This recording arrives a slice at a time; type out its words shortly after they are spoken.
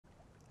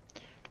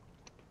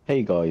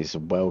Hey guys,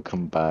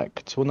 welcome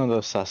back to another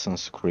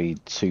Assassin's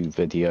Creed 2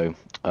 video.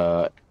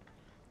 In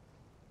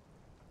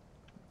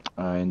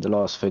the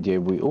last video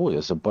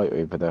there's a boat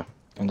over there.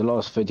 In the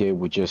last video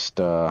we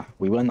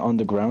went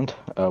underground.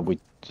 We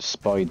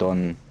spied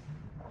on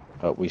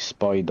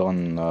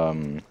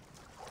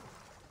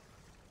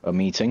a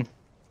meeting.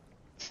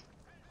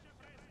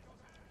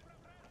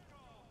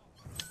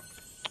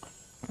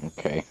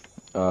 Okay.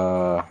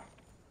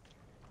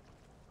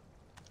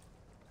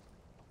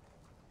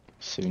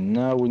 So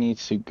now we need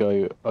to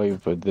go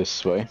over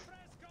this way.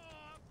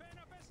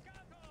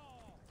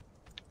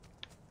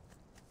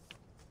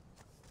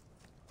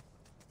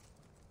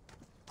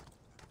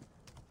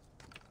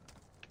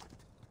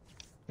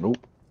 Oh,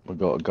 we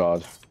got a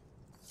guard.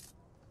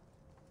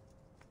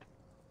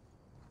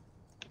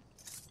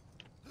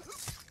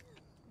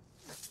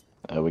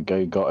 There we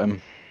go, got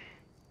him.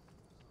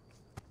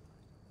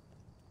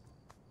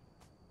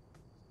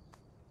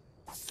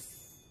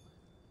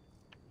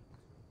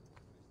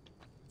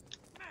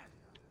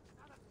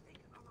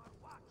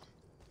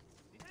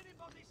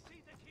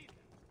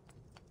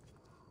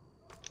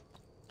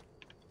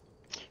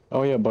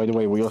 Oh yeah, by the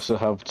way, we also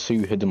have 2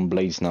 hidden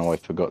blades now, I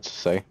forgot to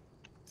say.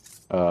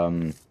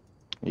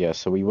 Yeah,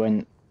 so we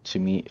went to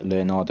meet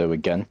Leonardo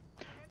again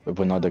with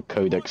another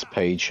codex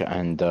page,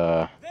 and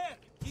yeah,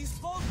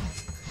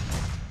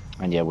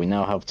 we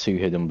now have 2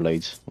 hidden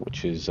blades,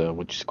 which is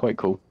quite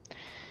cool.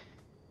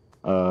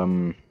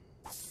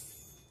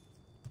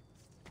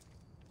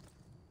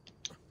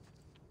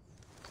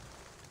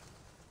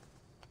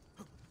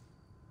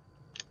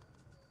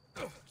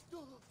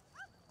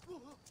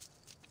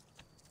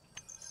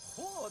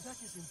 Oh, that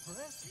is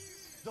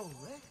impressive. The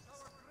rest.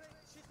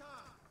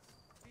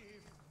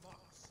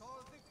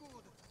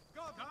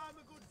 Come,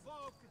 good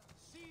folk,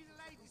 see the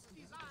latest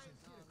designs.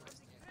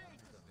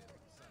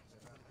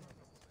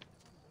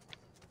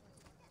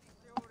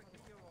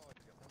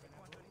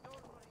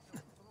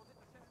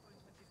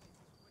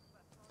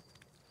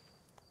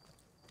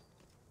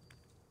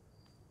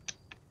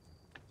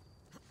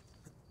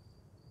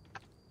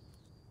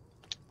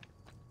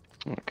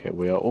 Okay,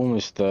 we are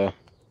almost there.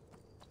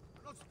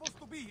 Not supposed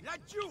to be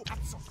like you.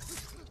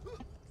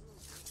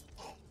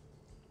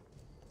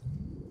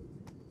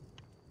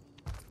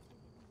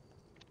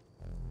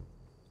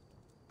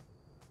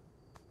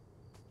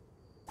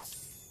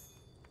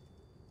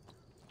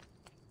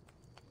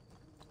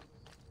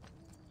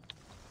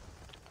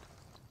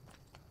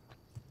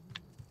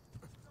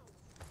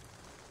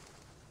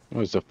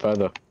 Where's the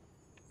feather?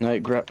 No,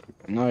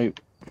 no.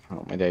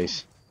 Oh my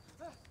days.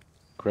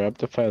 Grab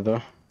the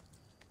feather.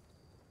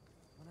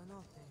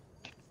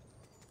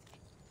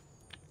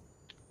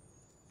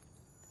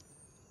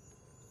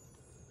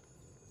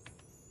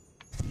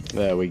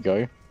 There we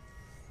go.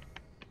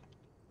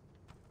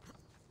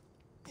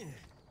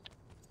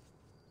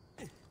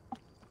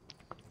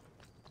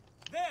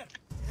 There!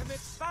 Damn it,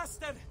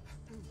 bastard!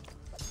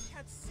 I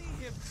can't see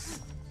him.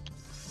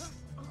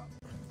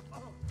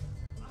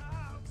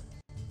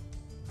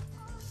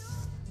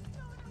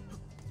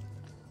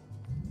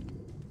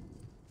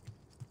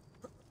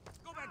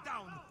 Go back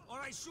down, or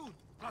I shoot.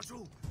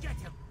 Raju, get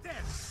him.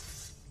 There.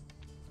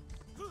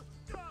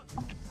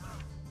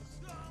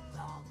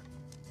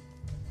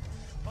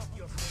 Pop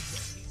your head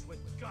with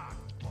God,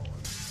 boy.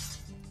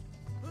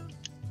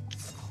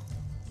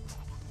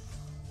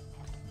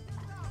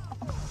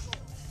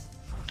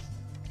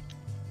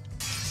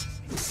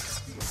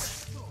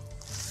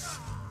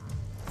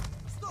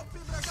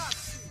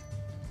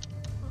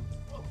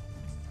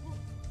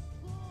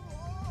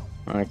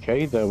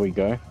 Okay, there we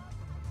go.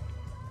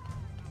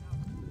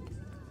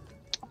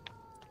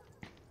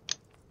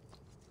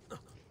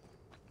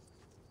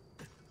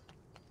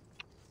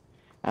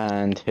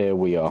 And here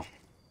we are.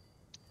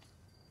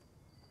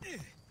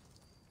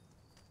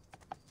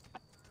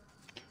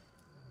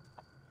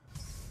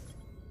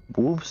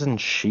 Wolves in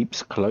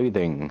sheep's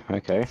clothing.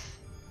 Okay.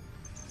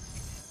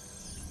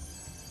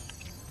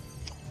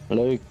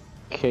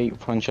 Locate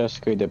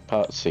Francesco de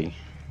Pazzi.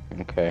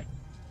 Okay.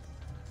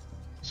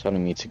 It's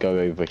telling me to go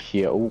over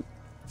here. Oh,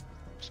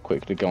 let's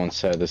quickly go and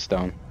tear this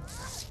down.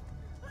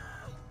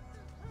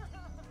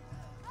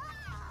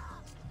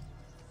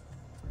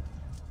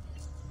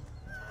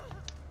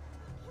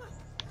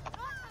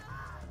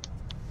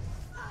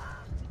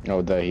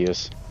 Oh, there he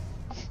is.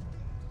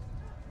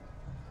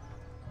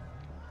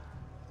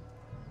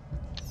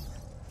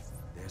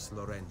 There's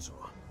Lorenzo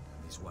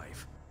and his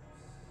wife.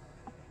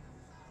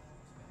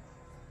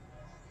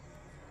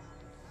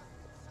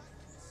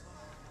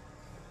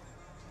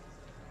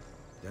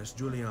 There's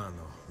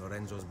Giuliano,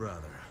 Lorenzo's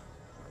brother.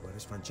 Where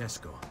is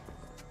Francesco?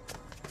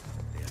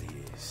 There he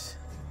is.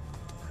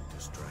 Time to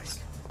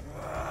strike.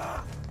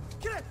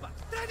 Crepa!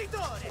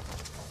 Traditore!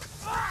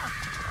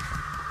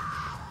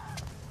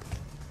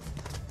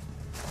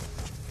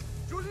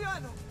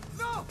 Giuliano!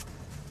 No!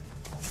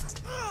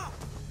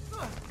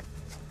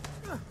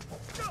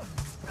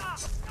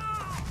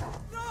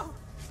 No!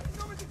 In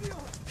nome di Dio!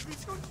 Vi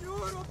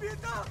scongiuro,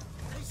 pietà!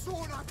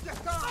 Nessuna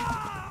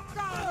pietà!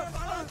 Dai,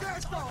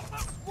 maledetto!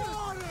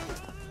 Muori!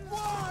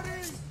 Muori!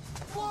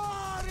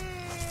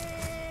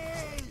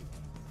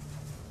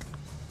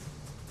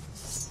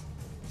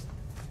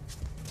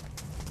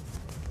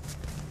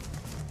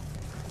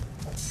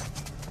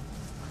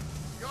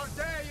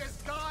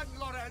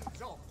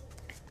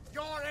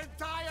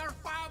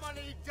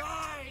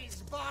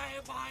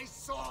 my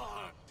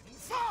sword!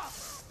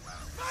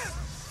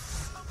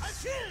 I'll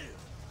kill you!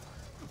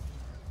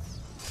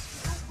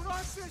 You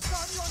brought this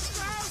on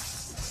yourself!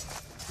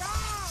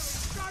 Die!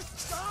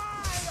 Just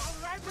die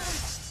already!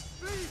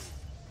 Please!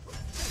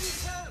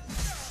 Please help!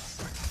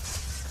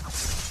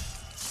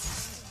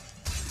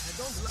 I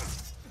don't like...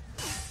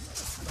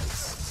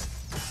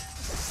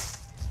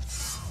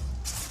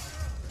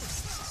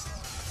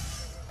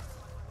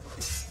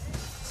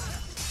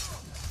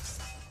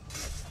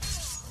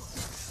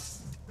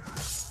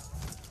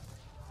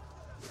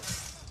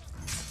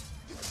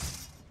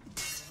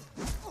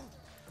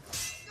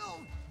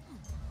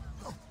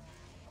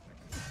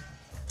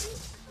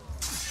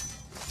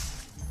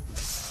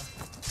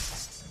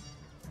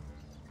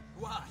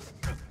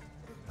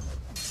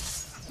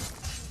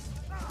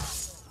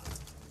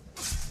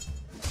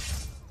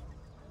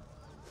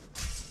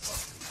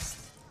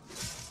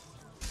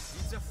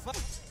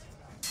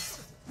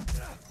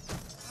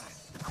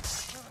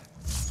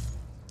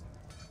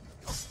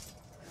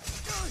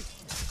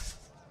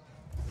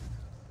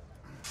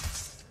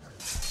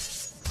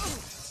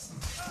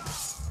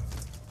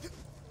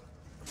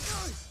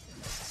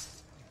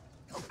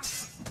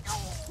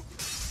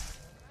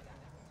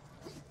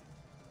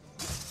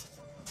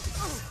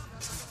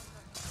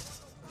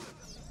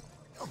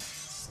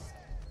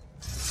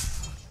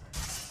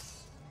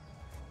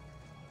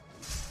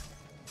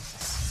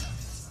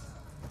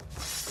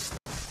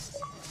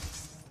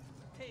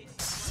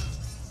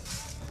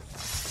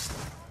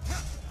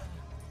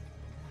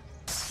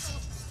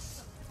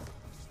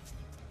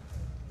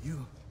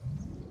 You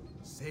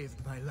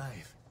saved my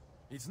life.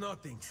 It's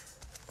nothing.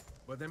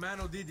 But the man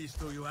who did this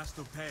to you has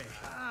to pay.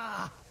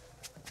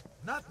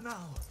 Not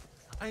now.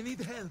 I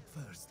need help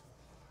first.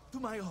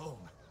 To my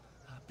home.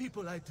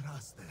 People I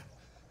trust there.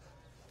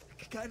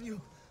 Can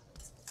you...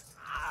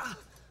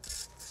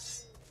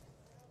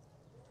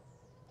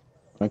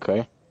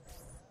 Okay.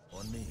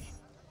 On me.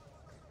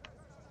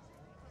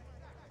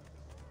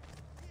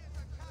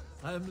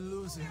 I'm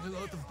losing a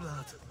lot of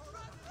blood.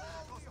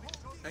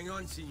 Hang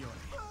on, signore.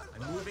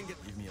 I'm moving it.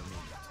 Give me a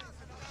minute.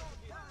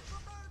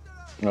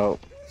 Oh,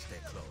 Stay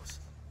close.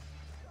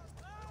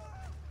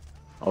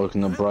 I was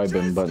gonna bribe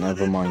him, but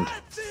never mind.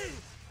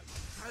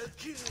 I'll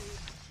kill him.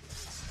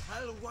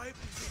 I'll wipe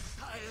his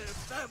entire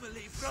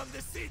family from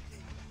the city.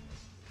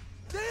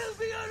 They'll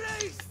be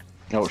erased.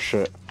 Oh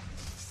shit.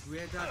 We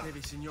ain't that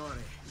heavy, signore.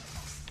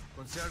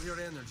 Conserve your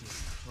energy,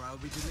 or I'll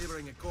be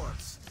delivering a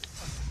corpse.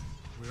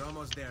 We're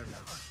almost there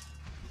now.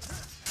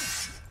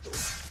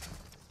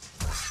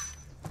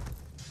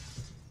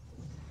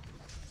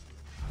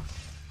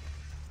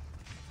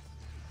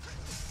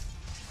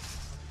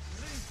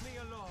 Leave me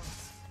alone.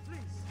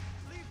 Please,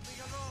 leave me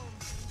alone.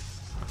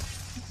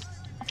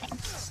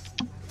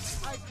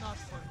 I've not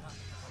forgotten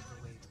how to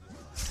wait.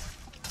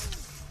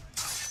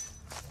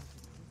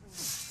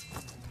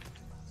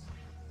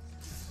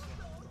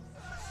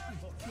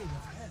 King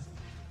of Hell.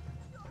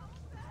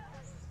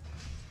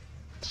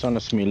 Son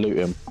of me loot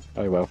him.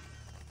 Oh well.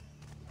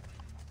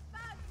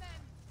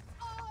 Madmen!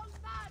 All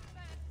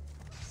madmen!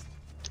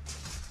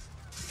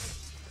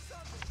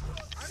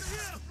 I'm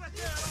here,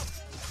 Fratello!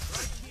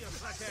 Right here,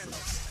 Fratello!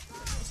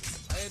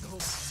 I had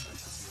hoped combat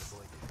would be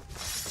avoided.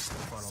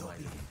 Follow my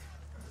lead.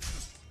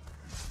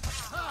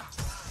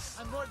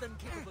 I'm more than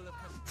capable of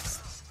coming.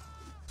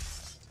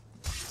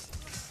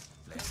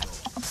 Let's go.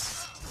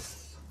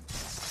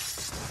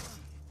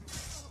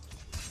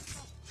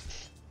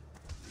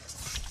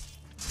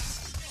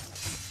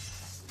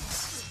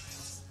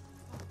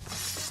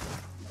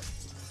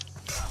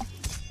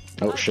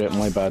 Oh shit,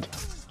 my bad.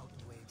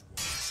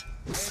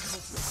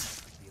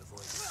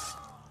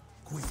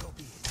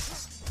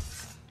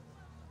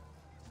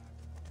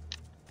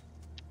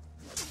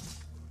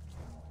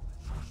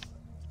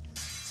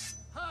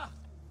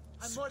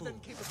 I'm more than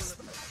capable of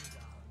cutting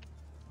down.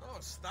 No,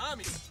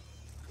 Stami!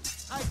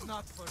 I've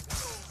not forgotten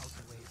how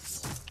to wait.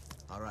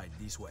 Alright,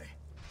 this way.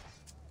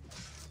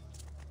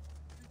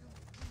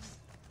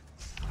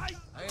 I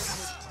had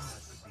hoped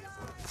combat would be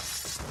avoided.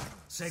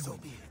 So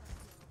be it.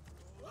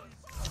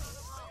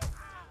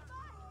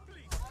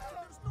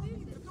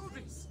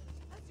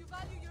 As you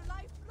value your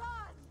life,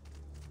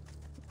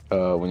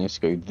 run! We need to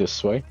go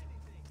this way.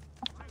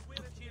 I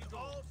will kill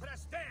all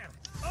Fraster!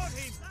 On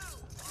him!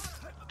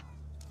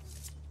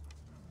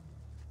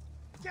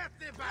 Get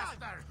the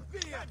bastard!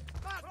 Run!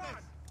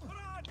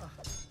 Run!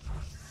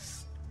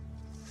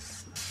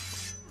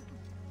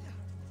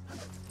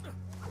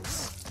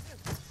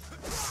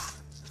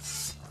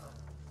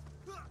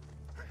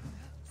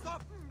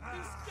 Stop!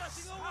 He's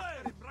getting away!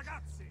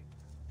 Ragazzi!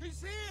 He's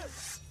here!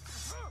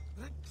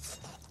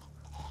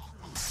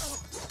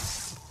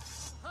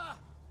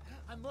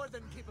 I'm more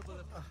than capable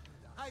of...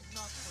 I've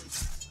not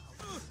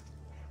forgotten.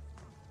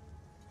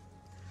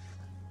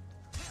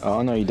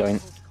 Oh no, you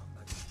don't.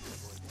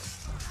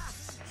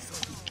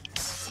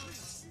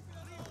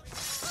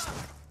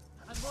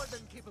 I'm more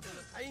than capable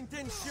of... Hai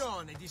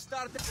intenzione di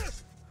start...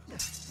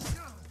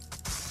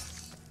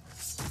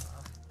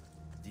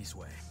 This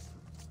way.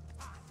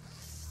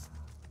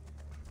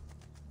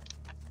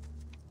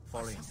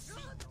 Falling.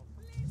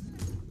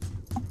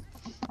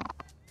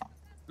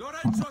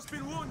 Lorenzo's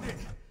been wounded.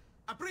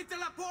 Aprite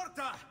la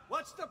porta!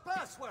 What's the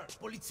password?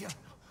 Poliziano,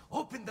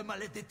 open the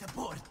maledetta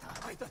porta.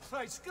 By the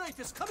thrice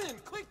greatest, come in,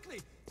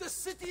 quickly! The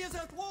city is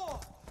at war!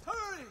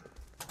 Hurry!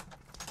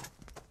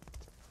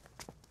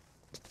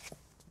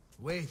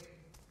 Wait.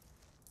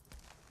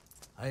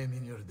 I am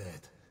in your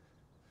debt.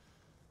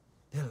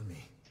 Tell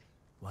me,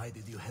 why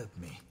did you help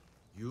me?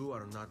 You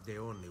are not the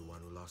only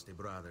one who lost a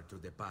brother to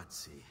the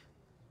Pazzi.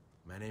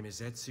 My name is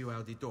Ezio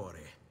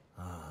Auditore.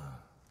 Ah.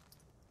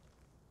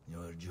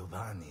 You're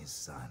Giovanni's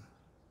son.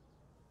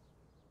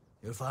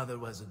 Your father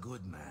was a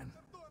good man.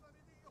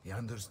 He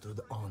understood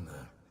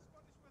honor,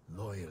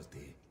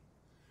 loyalty.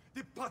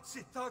 The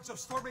Pazzi thugs are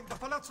storming the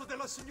Palazzo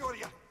della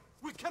Signoria!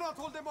 We cannot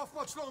hold them off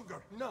much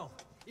longer! No.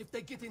 If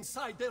they get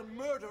inside, they'll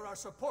murder our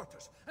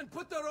supporters and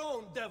put their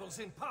own devils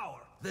in power!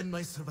 Then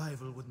my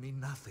survival would mean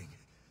nothing.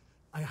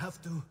 I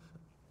have to...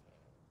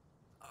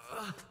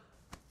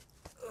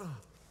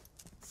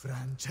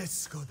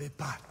 Francesco de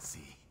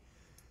Pazzi.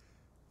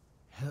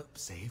 Help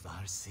save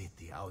our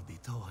city,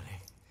 Auditore.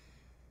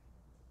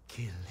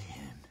 Kill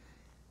him.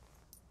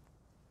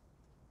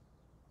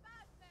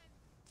 Madmen!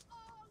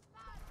 All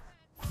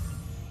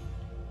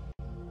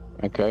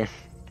madmen! Okay.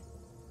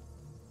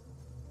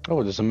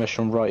 Oh, there's a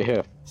mission right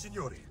here.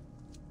 Signori,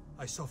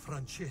 I saw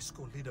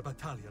Francesco lead a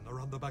battalion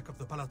around the back of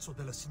the Palazzo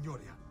della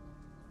Signoria.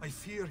 I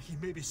fear he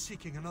may be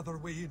seeking another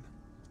way in.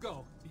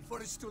 Go,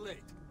 before it's too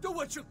late. Do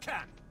what you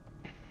can!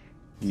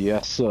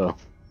 Yes, sir.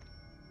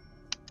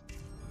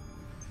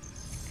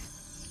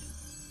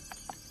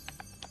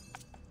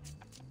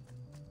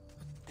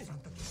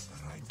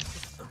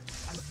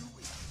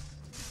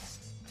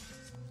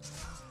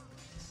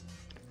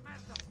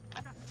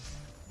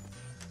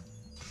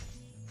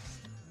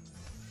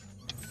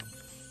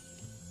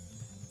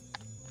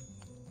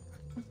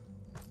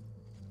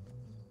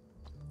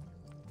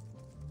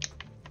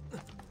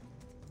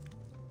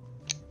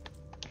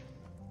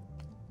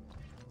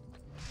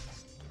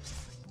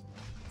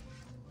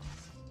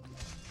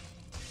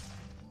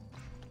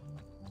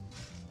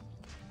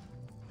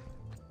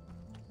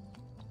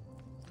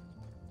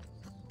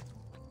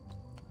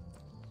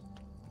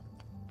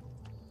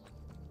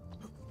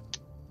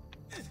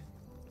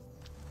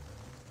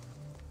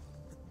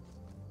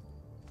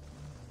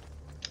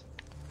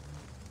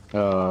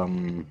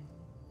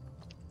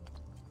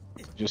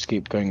 Just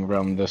keep going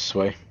around this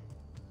way.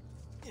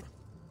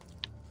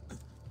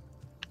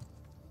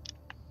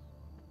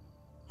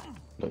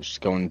 Let's just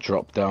go and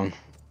drop down.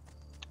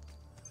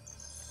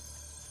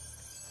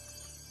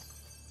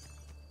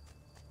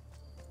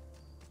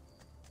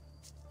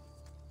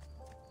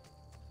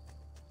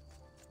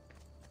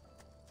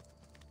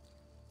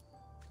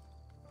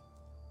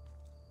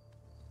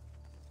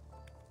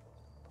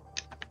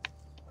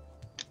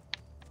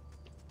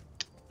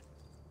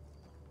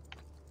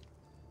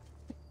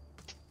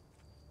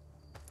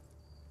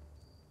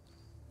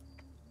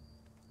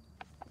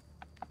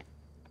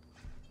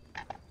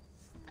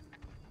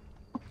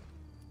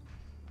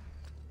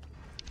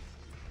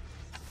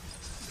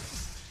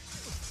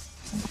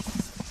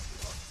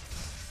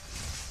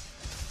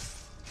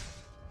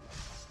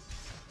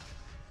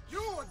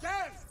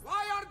 Again!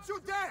 Why aren't you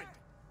dead?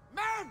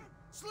 Men!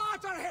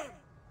 Slaughter him!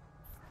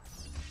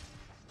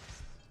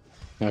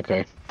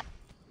 Okay.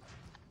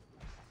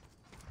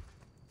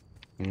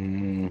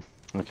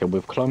 Okay,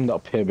 we've climbed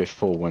up here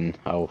before when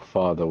our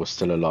father was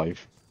still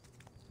alive.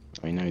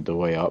 I know the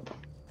way up.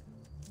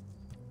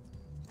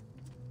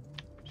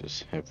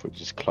 Just if we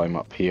just climb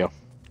up here.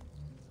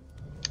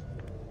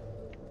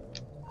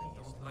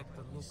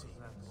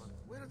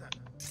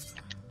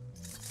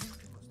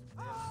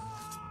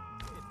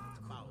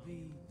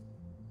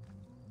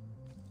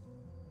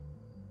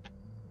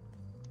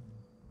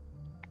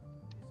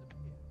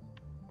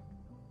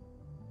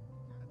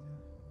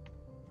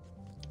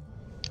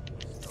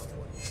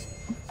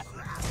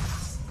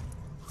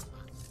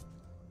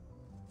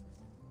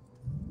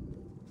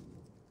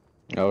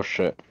 Oh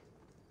shit.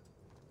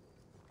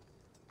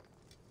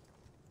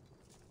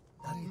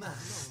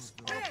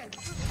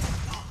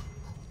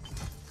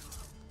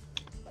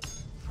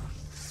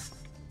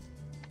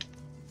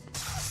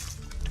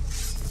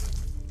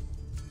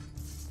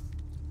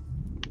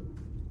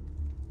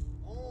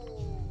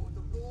 Oh,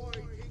 the boy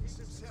thinks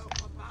himself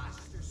a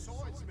master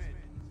swordsman.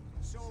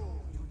 So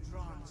you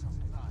drawn some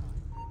blood.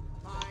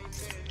 My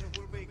men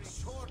will make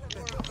short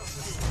work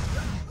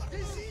of you.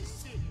 This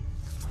is it.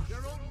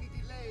 You're only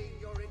delaying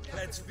your inevitable.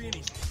 Let's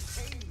finish.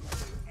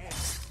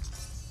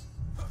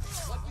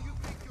 What do you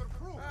think you're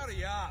proving?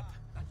 Hurry up!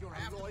 That you're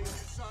a loyal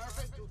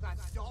servant to that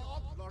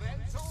dog,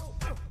 Lorenzo?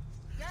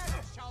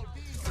 Death shall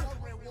be your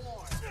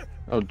reward.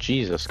 Oh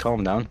Jesus,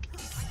 calm down. I'm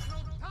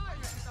tired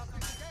of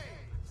this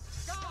game.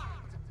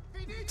 Guard,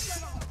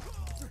 finitelo!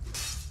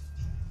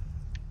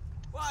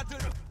 What?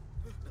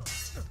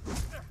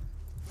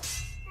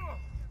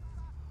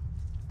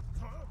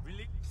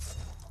 Really?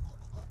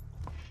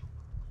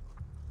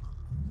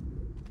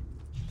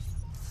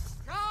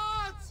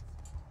 Guards!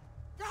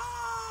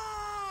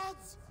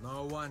 Guards!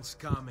 No one's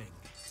coming.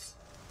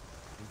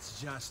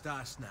 It's just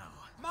us now.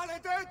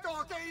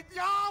 Maledetto, che il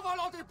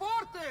diavolo ti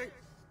porti!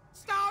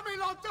 Stammi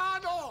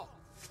lontano!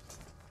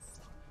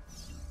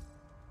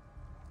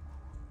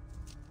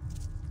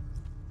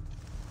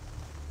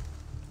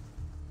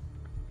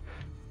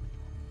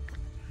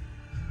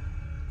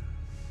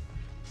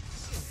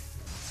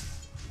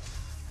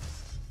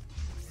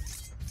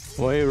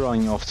 Where are you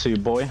running off to,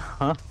 boy?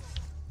 Huh?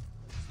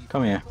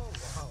 Come here.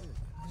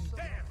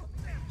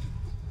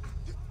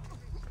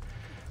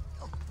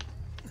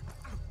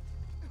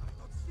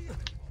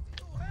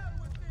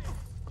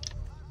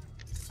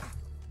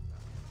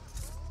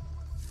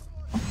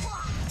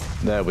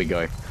 There we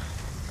go.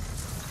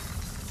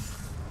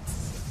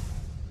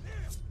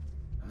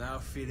 Now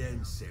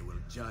Firenze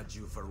will judge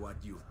you for what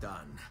you've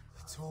done.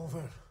 It's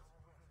over.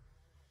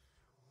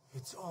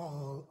 It's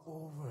all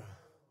over.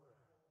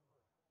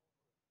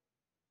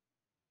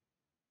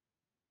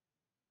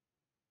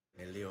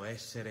 Meglio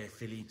essere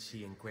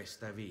felici in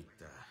questa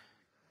vita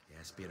che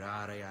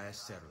aspirare a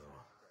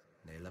esserlo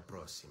nella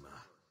prossima.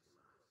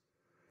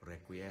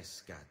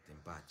 Requiescat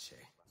in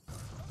pace.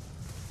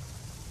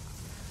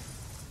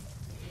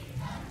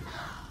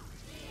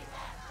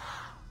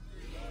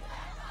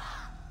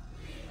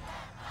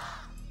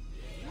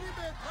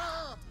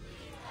 Libertà!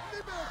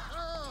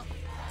 Libertà!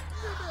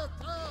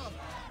 Libertà!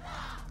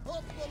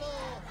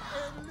 Popolo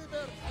e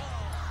libertà!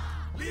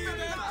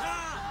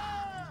 Libertà!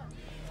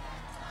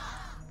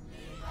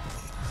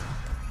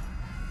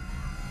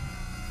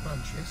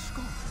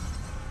 Francesco?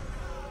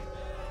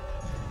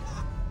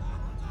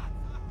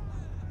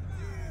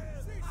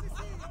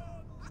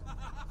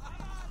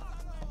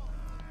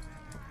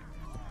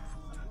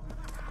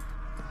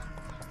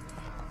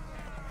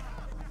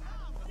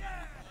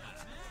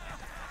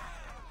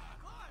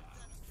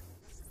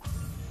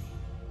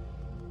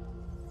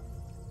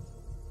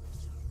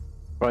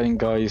 Right then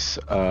guys,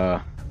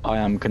 I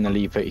am gonna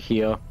leave it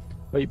here.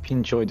 Hope you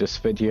enjoyed this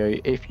video.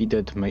 If you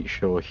did, make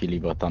sure you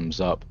leave a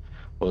thumbs up.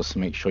 Also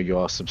make sure you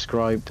are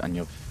subscribed and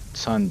you've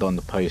turned on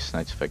the post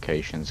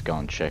notifications. Go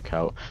and check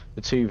out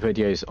the two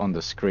videos on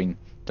the screen.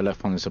 The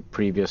left one is a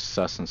previous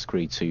Assassin's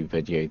Creed 2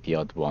 video, the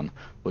other one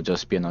will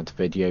just be another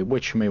video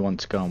which you may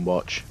want to go and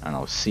watch, and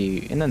I'll see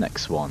you in the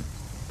next one.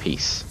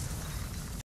 Peace.